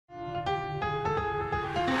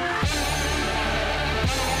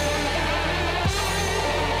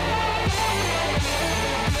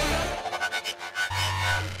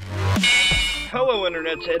Hello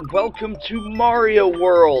internets and welcome to Mario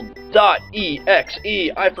World.exe.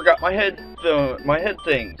 I forgot my head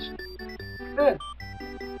things.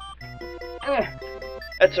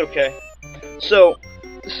 That's okay. So,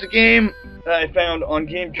 this is a game that I found on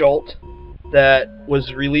GameJolt that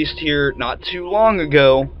was released here not too long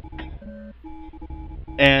ago.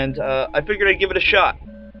 And I figured I'd give it a shot.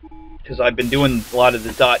 Because I've been doing a lot of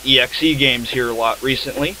the .exe games here a lot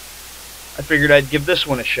recently. I figured I'd give this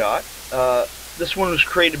one a shot. This one was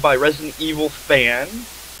created by Resident Evil fan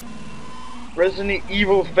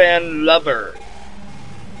lover.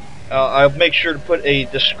 I'll make sure to put a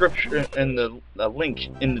description and the link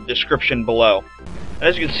in the description below. And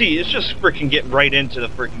as you can see, it's just freaking getting right into the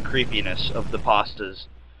freaking creepiness of the pastas.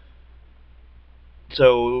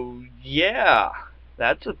 So yeah,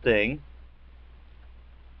 that's a thing.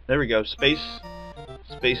 There we go. Space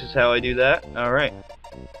is how I do that. All right.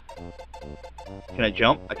 Can I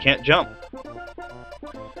jump? I can't jump.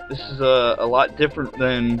 This is a lot different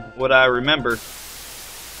than what I remember.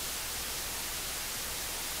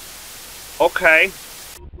 Okay.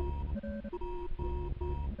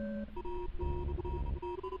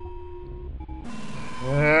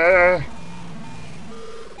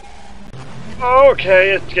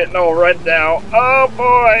 Okay, it's getting all red now. Oh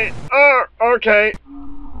boy. Oh, okay.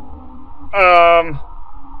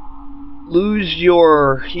 Lose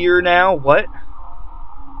your here now. What?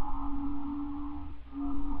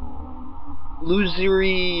 Lose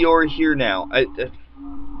your here now.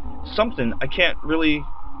 Something. I can't really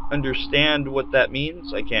understand what that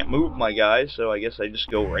means. I can't move my guy, so I guess I just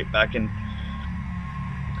go right back in.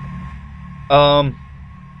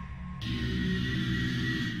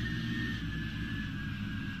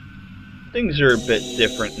 Things are a bit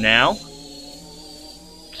different now.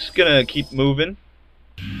 Just gonna keep moving.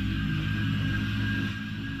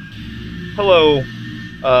 Hello.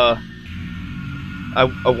 I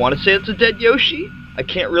want to say it's a dead Yoshi. I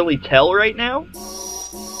can't really tell right now.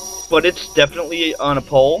 But it's definitely on a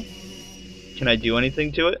pole. Can I do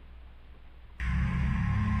anything to it?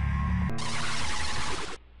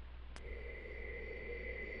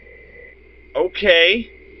 Okay.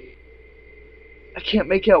 I can't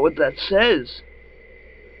make out what that says.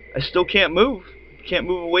 I still can't move. Can't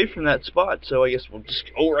move away from that spot, so I guess we'll just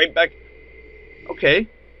go right back. Okay.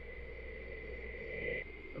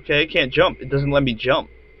 Okay, I can't jump. It doesn't let me jump.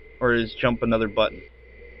 Or is jump another button?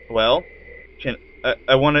 Well,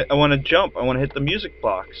 I wanna jump. I wanna hit the music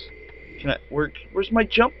box. Can I where's my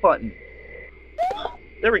jump button?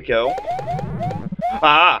 There we go.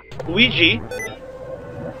 Ah, Luigi.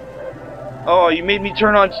 Oh, you made me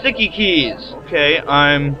turn on sticky keys. Okay,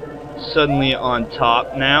 I'm suddenly on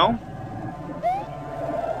top now.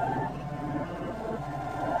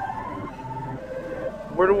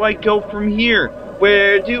 Where do I go from here?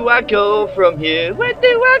 Where do I go from here? Where do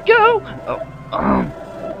I go? Oh,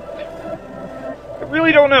 I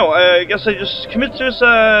really don't know. I guess I just commit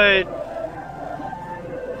suicide.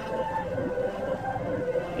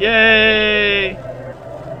 Yay!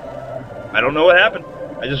 I don't know what happened.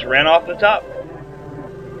 I just ran off the top.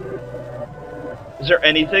 Is there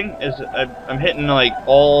anything? I'm hitting like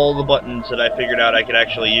all the buttons that I figured out I could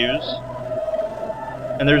actually use.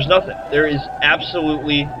 And there's nothing. There is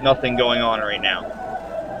absolutely nothing going on right now.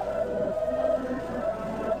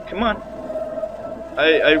 Come on.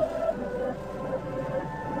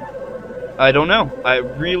 I don't know. I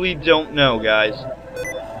really don't know, guys.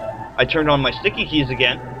 I turned on my sticky keys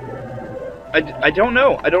again. I don't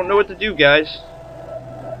know. I don't know what to do, guys.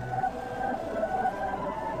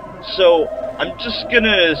 So I'm just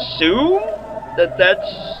gonna assume that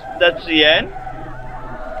that's the end.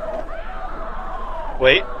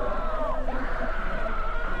 Wait.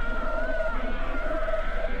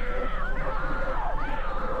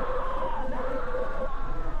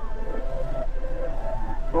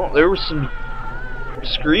 Oh, there was some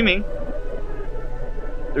screaming.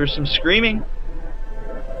 There was some screaming.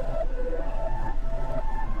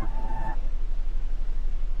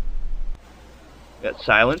 Got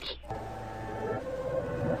silence.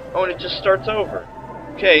 Oh, and it just starts over.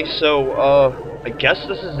 Okay, so, I guess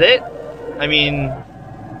this is it. I mean,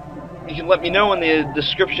 you can let me know in the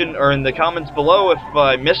description or in the comments below if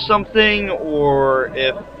I missed something or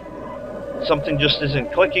if something just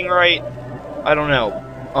isn't clicking right. I don't know.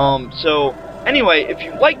 So, anyway, if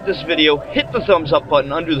you like this video, hit the thumbs up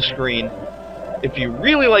button under the screen. If you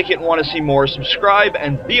really like it and want to see more, subscribe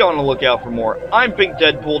and be on the lookout for more. I'm Pink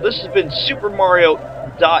Deadpool. This has been Super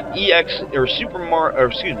Mario.exe or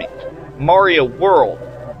Mario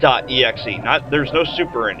World.exe. There's no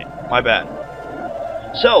super in it. My bad.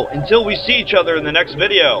 So, until we see each other in the next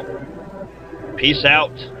video, peace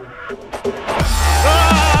out.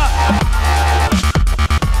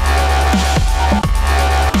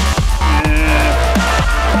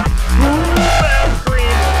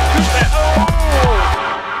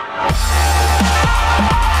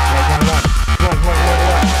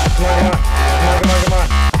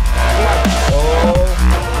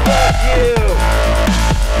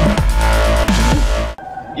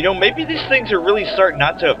 You know, maybe these things are really starting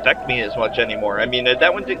not to affect me as much anymore. I mean,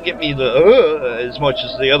 that one didn't get me the as much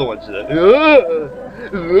as the other ones did.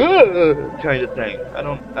 Kind of thing. I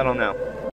don't know.